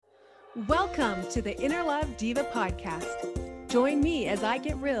Welcome to the Inner Love Diva podcast. Join me as I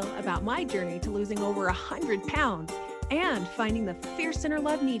get real about my journey to losing over 100 pounds and finding the fierce inner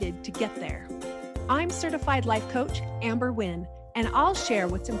love needed to get there. I'm certified life coach Amber Wynn, and I'll share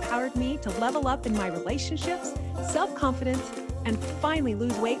what's empowered me to level up in my relationships, self-confidence, and finally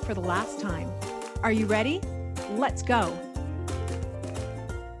lose weight for the last time. Are you ready? Let's go.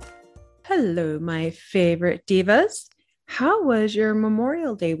 Hello, my favorite divas. How was your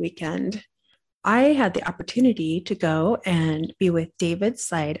Memorial Day weekend? I had the opportunity to go and be with David's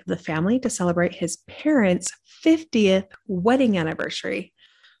side of the family to celebrate his parents' 50th wedding anniversary.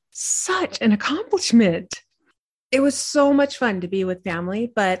 Such an accomplishment. It was so much fun to be with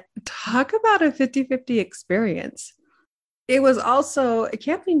family, but talk about a 50-50 experience. It was also a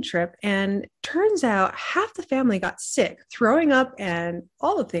camping trip, and turns out half the family got sick, throwing up and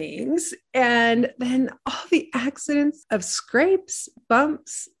all the things. And then all the accidents of scrapes,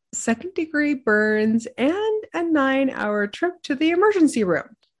 bumps, second-degree burns, and a 9-hour trip to the emergency room.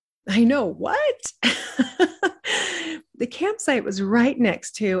 I know, what? The campsite was right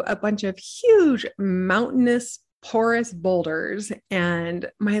next to a bunch of huge mountainous porous boulders, and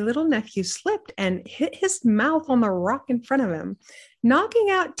my little nephew slipped and hit his mouth on the rock in front of him,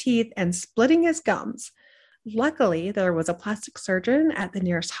 knocking out teeth and splitting his gums. Luckily, there was a plastic surgeon at the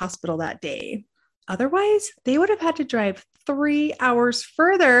nearest hospital that day. Otherwise, they would have had to drive 3 hours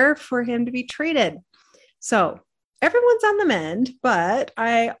further for him to be treated. So everyone's on the mend, but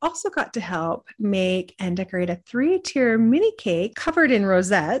I also got to help make and decorate a 3-tier mini cake covered in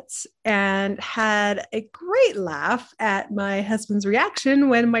rosettes, and had a great laugh at my husband's reaction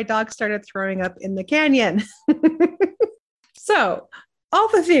when my dog started throwing up in the canyon. So all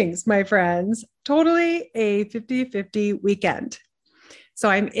the things, my friends, totally a 50-50 weekend. So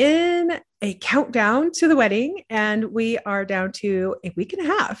I'm in a countdown to the wedding, and we are down to a week and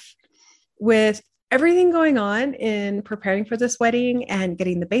a half with everything going on in preparing for this wedding and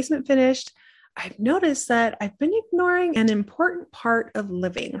getting the basement finished. I've noticed that I've been ignoring an important part of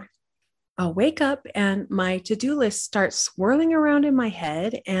living. I'll wake up and my to-do list starts swirling around in my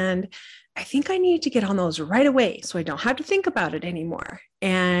head, and I think I need to get on those right away so I don't have to think about it anymore.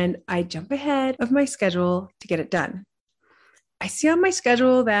 And I jump ahead of my schedule to get it done. I see on my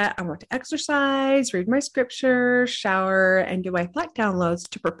schedule that I want to exercise, read my scripture, shower, and do my thought downloads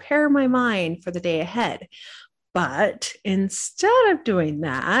to prepare my mind for the day ahead. But instead of doing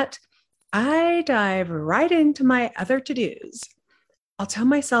that, I dive right into my other to-dos. I'll tell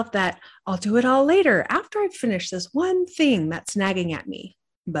myself that I'll do it all later after I've finished this one thing that's nagging at me.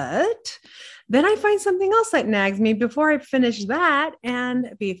 But then I find something else that nags me before I finish that,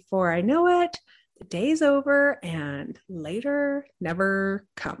 and before I know it, the day's over and later never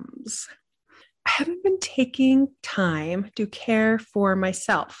comes. I haven't been taking time to care for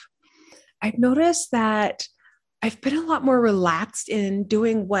myself. I've noticed that I've been a lot more relaxed in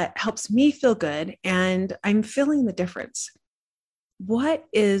doing what helps me feel good, and I'm feeling the difference. What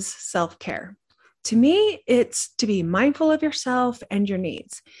is self-care? To me, it's to be mindful of yourself and your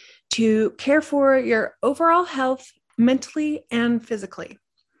needs, to care for your overall health mentally and physically.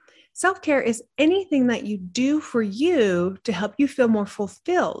 Self-care is anything that you do for you to help you feel more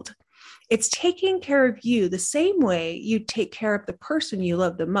fulfilled. It's taking care of you the same way you take care of the person you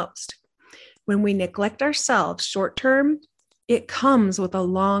love the most. When we neglect ourselves short-term, it comes with a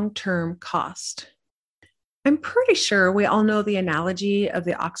long-term cost. I'm pretty sure we all know the analogy of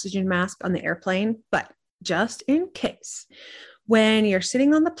the oxygen mask on the airplane, but just in case. When you're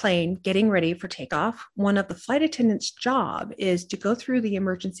sitting on the plane getting ready for takeoff, one of the flight attendants' job is to go through the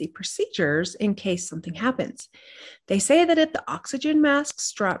emergency procedures in case something happens. They say that if the oxygen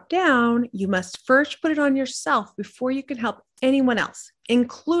masks drop down, you must first put it on yourself before you can help anyone else,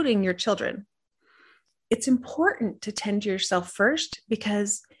 including your children. It's important to tend to yourself first,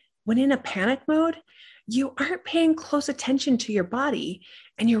 because when in a panic mode, you aren't paying close attention to your body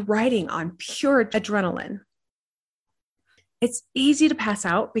and you're riding on pure adrenaline. It's easy to pass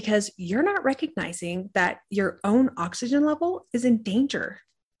out because you're not recognizing that your own oxygen level is in danger.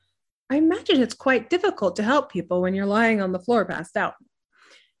 I imagine it's quite difficult to help people when you're lying on the floor passed out.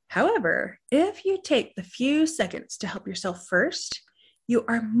 However, if you take the few seconds to help yourself first, you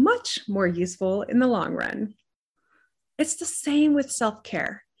are much more useful in the long run. It's the same with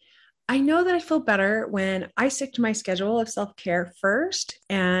self-care. I know that I feel better when I stick to my schedule of self-care first,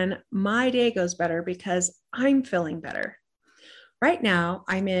 and my day goes better because I'm feeling better. Right now,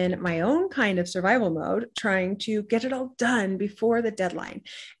 I'm in my own kind of survival mode, trying to get it all done before the deadline.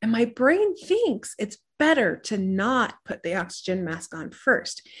 And my brain thinks it's better to not put the oxygen mask on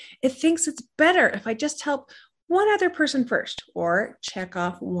first. It thinks it's better if I just help one other person first, or check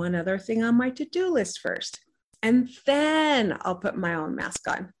off one other thing on my to-do list first. And then I'll put my own mask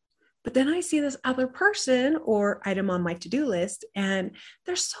on. But then I see this other person or item on my to-do list and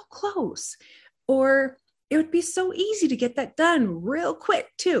they're so close. Or it would be so easy to get that done real quick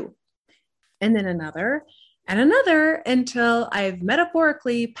too. And then another and another until I've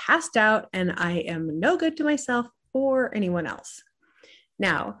metaphorically passed out and I am no good to myself or anyone else.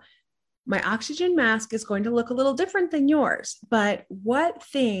 Now, my oxygen mask is going to look a little different than yours, but what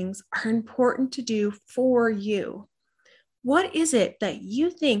things are important to do for you? What is it that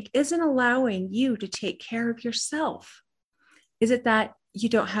you think isn't allowing you to take care of yourself? Is it that you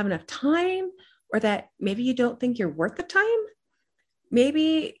don't have enough time, or that maybe you don't think you're worth the time?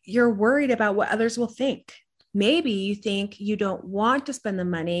 Maybe you're worried about what others will think. Maybe you think you don't want to spend the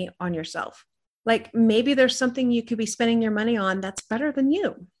money on yourself. Like maybe there's something you could be spending your money on that's better than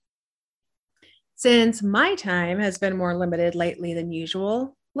you. Since my time has been more limited lately than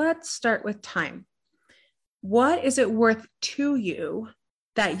usual, let's start with time. What is it worth to you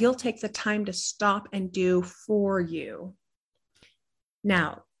that you'll take the time to stop and do for you?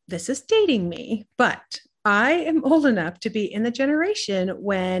 Now, this is dating me, but I am old enough to be in the generation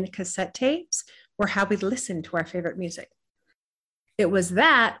when cassette tapes were how we listened to our favorite music. It was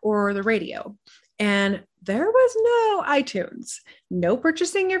that or the radio. And there was no iTunes, no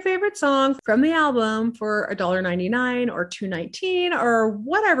purchasing your favorite song from the album for $1.99 or $2.19 or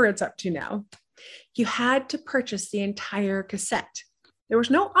whatever it's up to now. You had to purchase the entire cassette. There was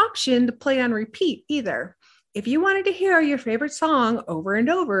no option to play on repeat either. If you wanted to hear your favorite song over and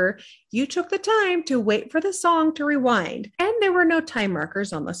over, you took the time to wait for the song to rewind. And there were no time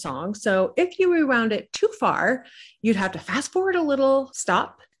markers on the song. So if you rewound it too far, you'd have to fast forward a little,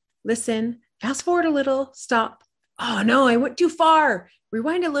 stop, listen, fast forward a little, stop. Oh no, I went too far.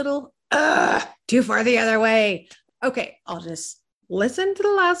 Rewind a little. Too far the other way. Okay, I'll just listen to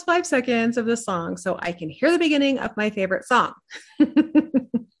the last 5 seconds of the song so I can hear the beginning of my favorite song.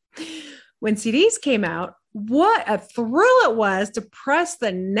 When CDs came out, what a thrill it was to press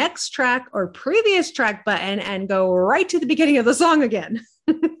the next track or previous track button and go right to the beginning of the song again.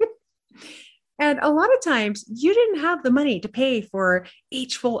 And a lot of times you didn't have the money to pay for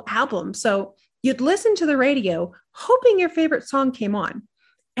each full album. So you'd listen to the radio hoping your favorite song came on.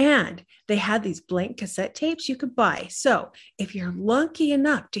 And they had these blank cassette tapes you could buy. So if you're lucky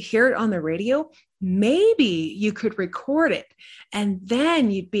enough to hear it on the radio, maybe you could record it and then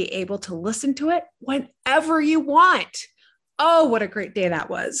you'd be able to listen to it whenever you want. Oh, what a great day that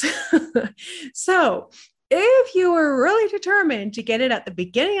was. So if you were really determined to get it at the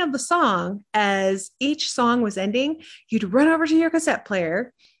beginning of the song, as each song was ending, you'd run over to your cassette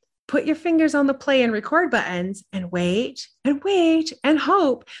player, put your fingers on the play and record buttons and wait and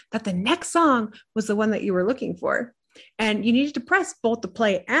hope that the next song was the one that you were looking for. And you needed to press both the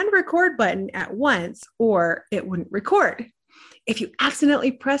play and record button at once or it wouldn't record. If you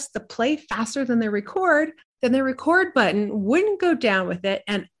accidentally pressed the play faster than the record, then the record button wouldn't go down with it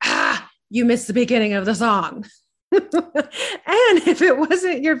and you missed the beginning of the song. And if it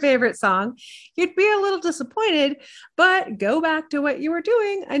wasn't your favorite song, you'd be a little disappointed, but go back to what you were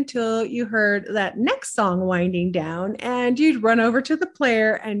doing until you heard that next song winding down and you'd run over to the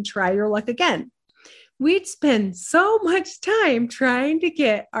player and try your luck again. We'd spend so much time trying to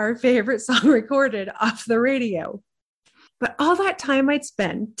get our favorite song recorded off the radio. But all that time I'd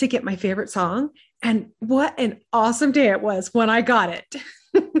spend to get my favorite song, and what an awesome day it was when I got it.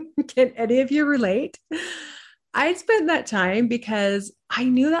 Can any of you relate? I spent that time because I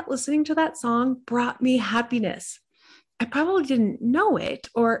knew that listening to that song brought me happiness. I probably didn't know it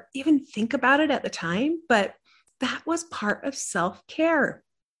or even think about it at the time, but that was part of self-care.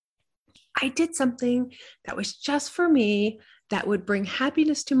 I did something that was just for me that would bring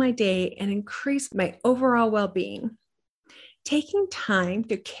happiness to my day and increase my overall well-being. Taking time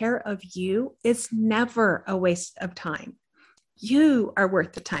to care of you is never a waste of time. You are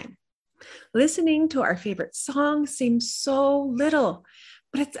worth the time. Listening to our favorite song seems so little,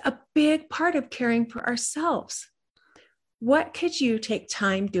 but it's a big part of caring for ourselves. What could you take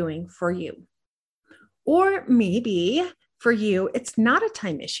time doing for you? Or maybe for you, it's not a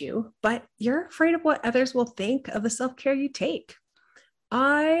time issue, but you're afraid of what others will think of the self-care you take.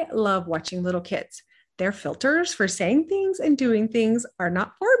 I love watching little kids. Their filters for saying things and doing things are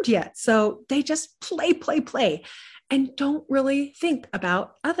not formed yet. So they just play, and don't really think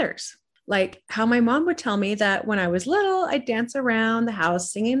about others. Like how my mom would tell me that when I was little, I'd dance around the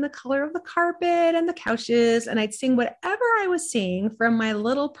house singing the color of the carpet and the couches, and I'd sing whatever I was seeing from my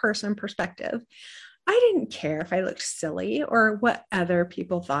little person perspective. I didn't care if I looked silly or what other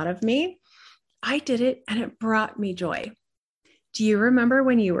people thought of me. I did it and it brought me joy. Do you remember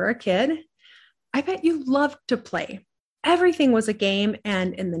when you were a kid? I bet you loved to play. Everything was a game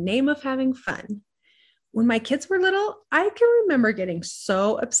and in the name of having fun. When my kids were little, I can remember getting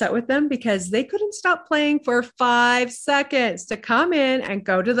so upset with them because they couldn't stop playing for 5 seconds to come in and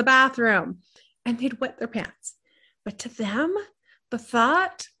go to the bathroom, and they'd wet their pants. But to them, the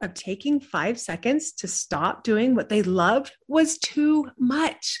thought of taking 5 seconds to stop doing what they loved was too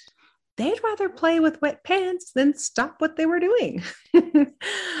much. They'd rather play with wet pants than stop what they were doing.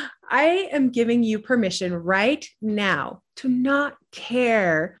 I am giving you permission right now to not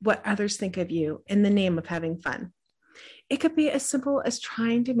care what others think of you in the name of having fun. It could be as simple as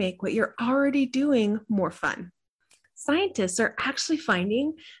trying to make what you're already doing more fun. Scientists are actually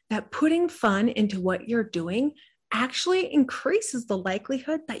finding that putting fun into what you're doing actually increases the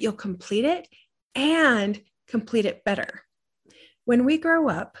likelihood that you'll complete it and complete it better. When we grow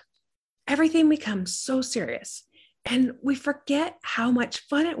up, everything becomes so serious and we forget how much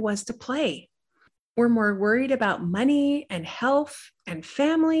fun it was to play. We're more worried about money and health and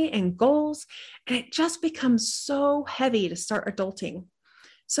family and goals, and it just becomes so heavy to start adulting.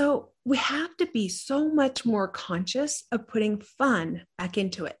 So we have to be so much more conscious of putting fun back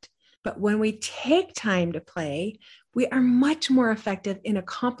into it. But when we take time to play, we are much more effective in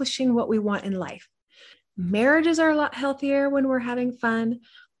accomplishing what we want in life. Marriages are a lot healthier when we're having fun.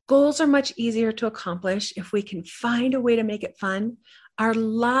 Goals are much easier to accomplish if we can find a way to make it fun. Our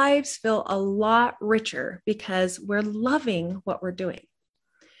lives feel a lot richer because we're loving what we're doing.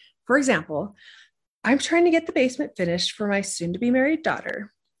 For example, I'm trying to get the basement finished for my soon-to-be married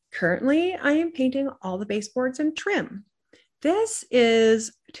daughter. Currently, I am painting all the baseboards and trim. This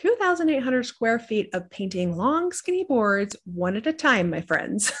is 2,800 square feet of painting long, skinny boards one at a time, my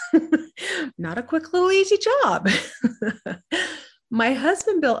friends. Not a quick little easy job. My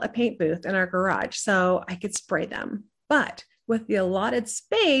husband built a paint booth in our garage so I could spray them. But with the allotted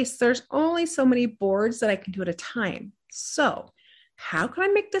space, there's only so many boards that I can do at a time. So how can I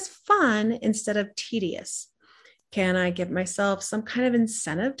make this fun instead of tedious? Can I give myself some kind of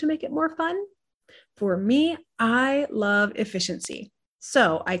incentive to make it more fun? For me, I love efficiency.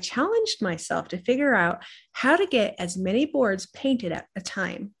 So I challenged myself to figure out how to get as many boards painted at a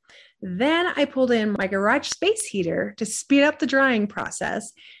time. Then I pulled in my garage space heater to speed up the drying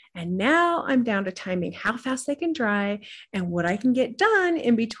process. And now I'm down to timing how fast they can dry and what I can get done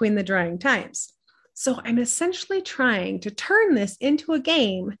in between the drying times. So I'm essentially trying to turn this into a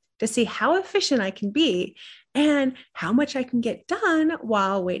game to see how efficient I can be and how much I can get done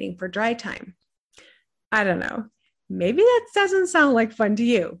while waiting for dry time. I don't know. Maybe that doesn't sound like fun to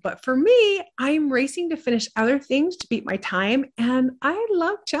you, but for me, I'm racing to finish other things to beat my time, and I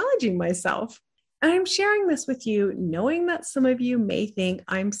love challenging myself. And I'm sharing this with you, knowing that some of you may think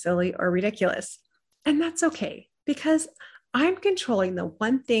I'm silly or ridiculous. And that's okay, because I'm controlling the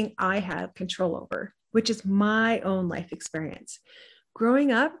one thing I have control over, which is my own life experience.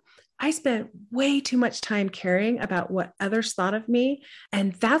 Growing up, I spent way too much time caring about what others thought of me,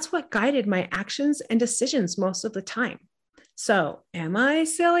 and that's what guided my actions and decisions most of the time. So, am I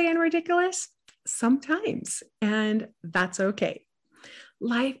silly and ridiculous? Sometimes, and that's okay.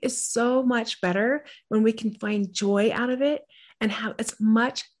 Life is so much better when we can find joy out of it and have as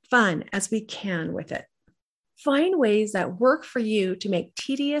much fun as we can with it. Find ways that work for you to make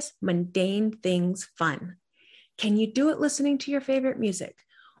tedious, mundane things fun. Can you do it listening to your favorite music?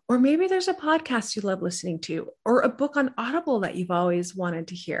 Or maybe there's a podcast you love listening to, or a book on Audible that you've always wanted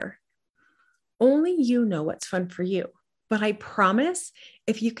to hear. Only you know what's fun for you. But I promise,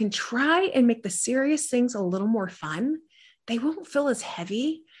 if you can try and make the serious things a little more fun, they won't feel as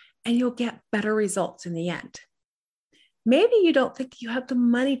heavy and you'll get better results in the end. Maybe you don't think you have the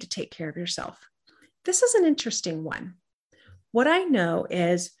money to take care of yourself. This is an interesting one. What I know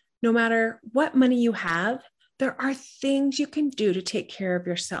is no matter what money you have, there are things you can do to take care of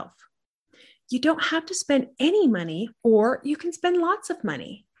yourself. You don't have to spend any money, or you can spend lots of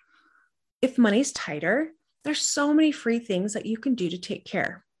money. If money's tighter, there's so many free things that you can do to take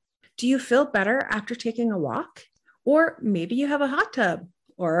care. Do you feel better after taking a walk? Or maybe you have a hot tub,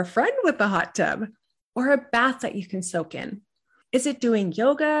 or a friend with a hot tub, or a bath that you can soak in. Is it doing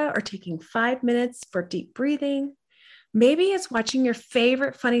yoga or taking 5 minutes for deep breathing? Maybe it's watching your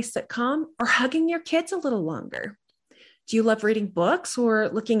favorite funny sitcom or hugging your kids a little longer. Do you love reading books or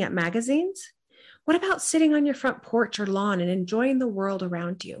looking at magazines? What about sitting on your front porch or lawn and enjoying the world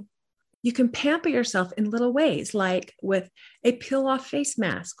around you? You can pamper yourself in little ways, like with a peel-off face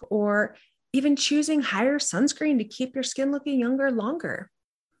mask or even choosing higher sunscreen to keep your skin looking younger longer.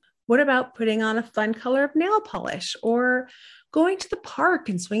 What about putting on a fun color of nail polish or going to the park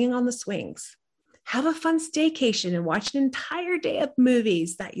and swinging on the swings? Have a fun staycation and watch an entire day of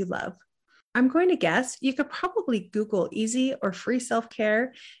movies that you love. I'm going to guess you could probably Google easy or free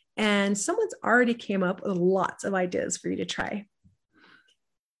self-care, and someone's already came up with lots of ideas for you to try.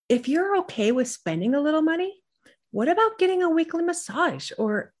 If you're okay with spending a little money, what about getting a weekly massage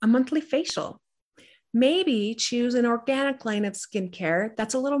or a monthly facial? Maybe choose an organic line of skincare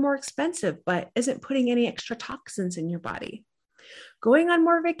that's a little more expensive, but isn't putting any extra toxins in your body. Going on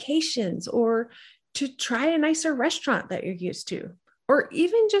more vacations, or to try a nicer restaurant that you're used to, or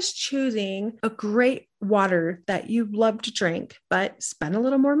even just choosing a great water that you love to drink, but spend a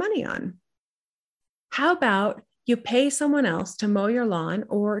little more money on. How about you pay someone else to mow your lawn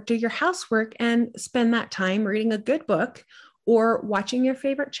or do your housework and spend that time reading a good book or watching your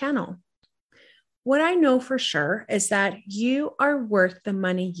favorite channel? What I know for sure is that you are worth the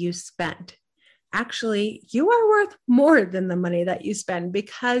money you spend. Actually, you are worth more than the money that you spend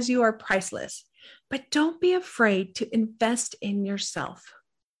because you are priceless. But don't be afraid to invest in yourself.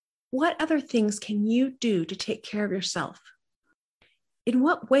 What other things can you do to take care of yourself? In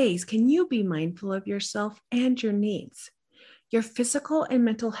what ways can you be mindful of yourself and your needs? Your physical and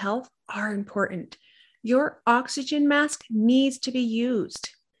mental health are important. Your oxygen mask needs to be used.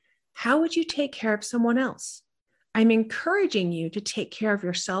 How would you take care of someone else? I'm encouraging you to take care of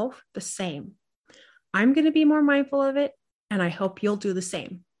yourself the same. I'm going to be more mindful of it, and I hope you'll do the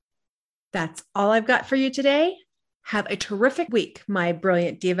same. That's all I've got for you today. Have a terrific week, my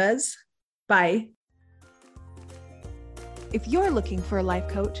brilliant divas. Bye. If you're looking for a life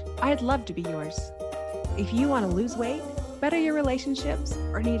coach, I'd love to be yours. If you want to lose weight, better your relationships,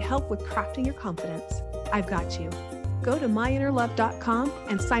 or need help with crafting your confidence, I've got you. Go to myinnerlove.com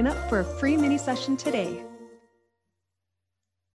and sign up for a free mini session today.